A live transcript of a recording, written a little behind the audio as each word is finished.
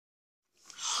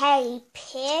Hey,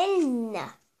 Pin.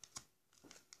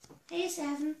 Hey,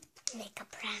 Seven. Make a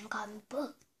prank on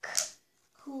Book.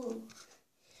 Cool.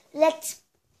 Let's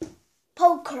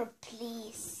poker,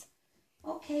 please.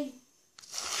 Okay.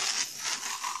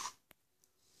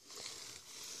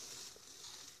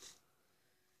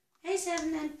 Hey,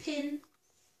 Seven and Pin.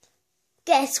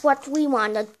 Guess what we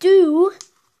want to do?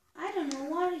 I don't know.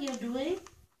 What are you doing?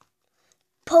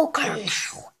 Poker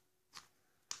now.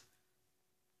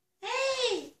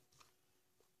 Hey!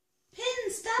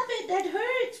 Pin, stop it. That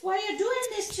hurts. Why are you doing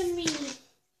this to me?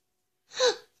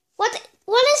 What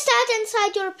is that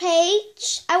inside your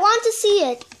page? I want to see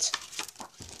it.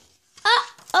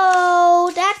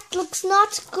 Uh-oh, that looks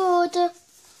not good.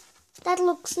 That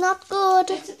looks not good.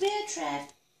 It's a bear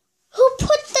trap. Who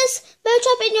put this bear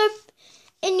trap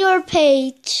in your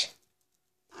page?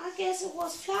 I guess it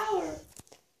was Flower.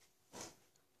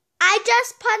 I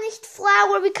just punished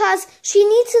Flower because she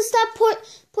needs to stop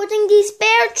putting these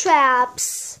bear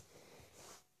traps.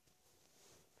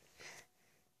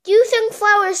 Do you think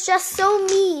Flower is just so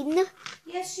mean?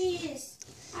 Yes, she is.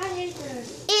 I hate her.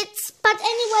 But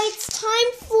anyway, it's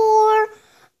time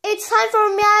for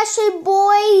Mashy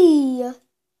Boy.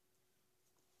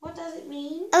 What does it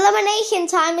mean? Elimination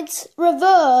time. It's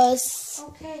reverse.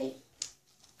 Okay.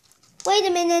 Wait a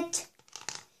minute.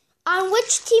 On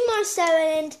which team are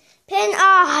Seven and Pin?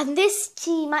 Ah, this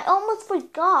team. I almost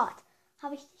forgot.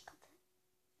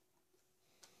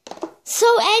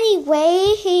 So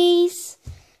anyway,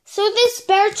 so this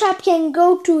bear trap can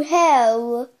go to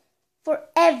hell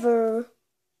forever.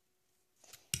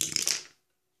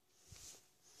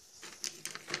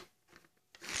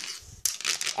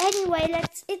 Anyway,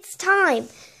 it's time.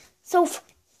 So,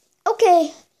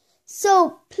 okay.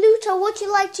 So, Pluto, would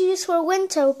you like to use for a win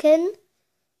token?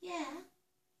 Yeah.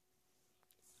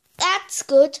 That's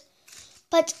good.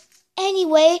 But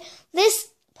anyway,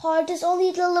 this part is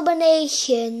only the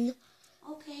elimination.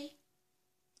 Okay.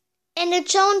 And the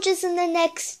challenge is in the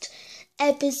next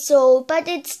episode, but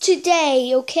it's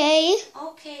today, okay?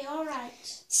 Okay, alright.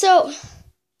 So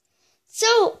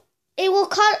it will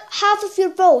cut half of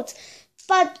your votes.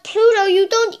 But Pluto, you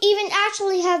don't even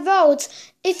actually have votes.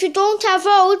 If you don't have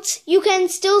votes, you can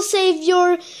still save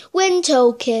your win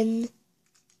token.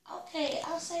 Okay,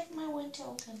 I'll save my win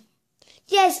token.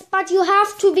 Yes, but you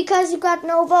have to because you got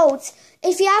no votes.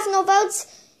 If you have no votes,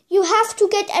 you have to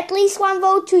get at least one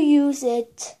vote to use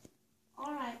it.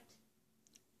 Alright.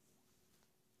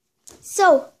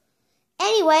 So,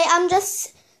 anyway,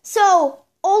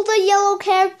 all the yellow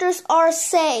characters are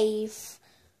safe.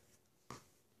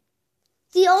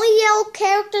 The only yellow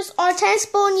characters are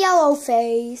Tennisball and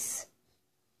Yellowface.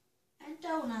 And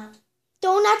Donut.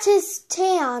 Donut is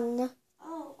tan.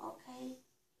 Oh, okay.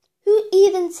 Who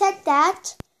even said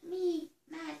that? Me,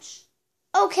 Match.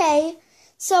 Okay,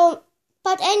 so,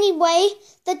 but anyway,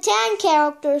 the tan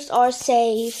characters are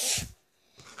safe.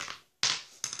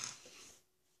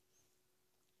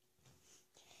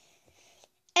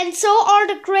 And so are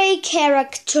the gray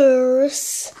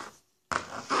characters.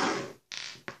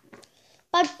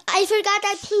 But I forgot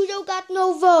that Pluto got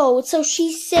no vote, so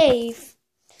she's safe.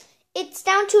 It's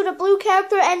down to the blue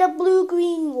character and the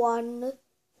blue-green one.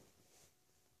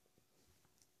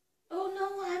 Oh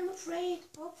no, I'm afraid.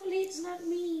 Hopefully it's not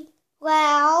me.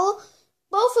 Well,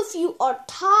 both of you are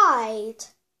tied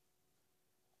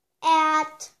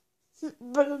at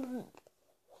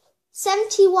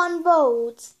 71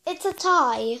 votes. It's a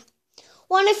tie.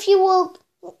 One of you will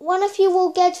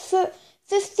get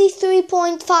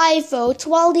 53.5 votes,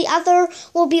 while the other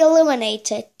will be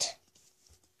eliminated.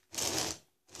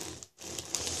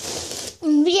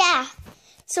 Yeah.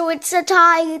 So it's a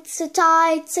tie,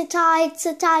 tiebreaker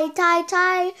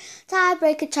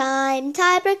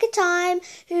time.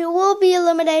 Who will be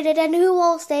eliminated and who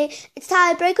will stay? It's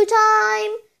tiebreaker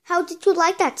time. How did you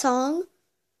like that song?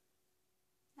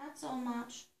 Not so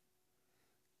much.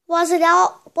 Was it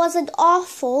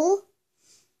awful?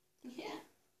 Yeah.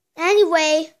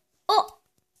 Anyway,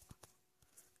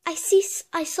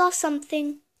 I saw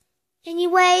something.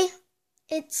 Anyway,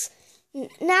 it's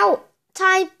now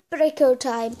tiebreaker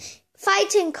time.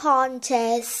 Fighting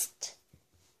contest.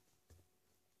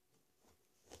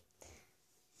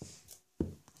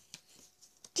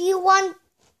 Do you want...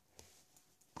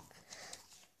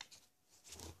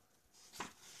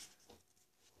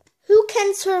 Who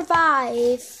can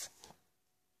survive?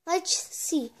 Let's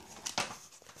see.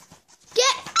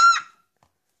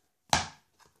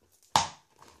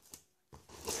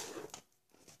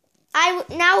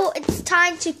 Now it's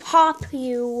time to pop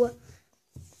you.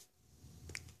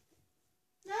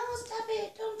 No, stop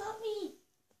it. Don't pop me.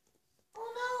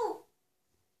 Oh no.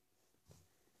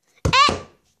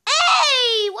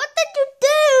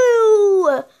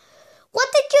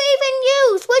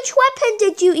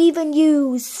 did you even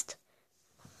use?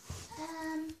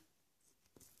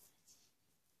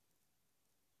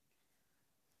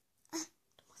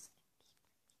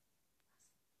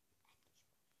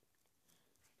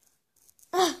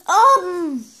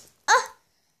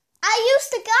 I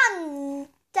used a gun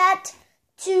that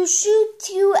to shoot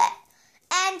you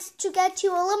and to get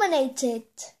you eliminated.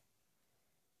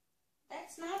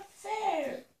 That's not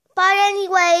fair. But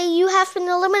anyway, you have been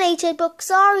eliminated, but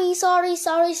sorry.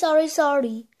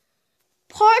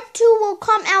 Part 2 will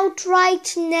come out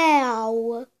right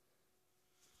now.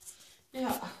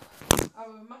 Ja,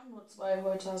 aber wir machen nur 2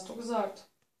 heute, hast du gesagt.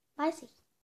 Weiß ich.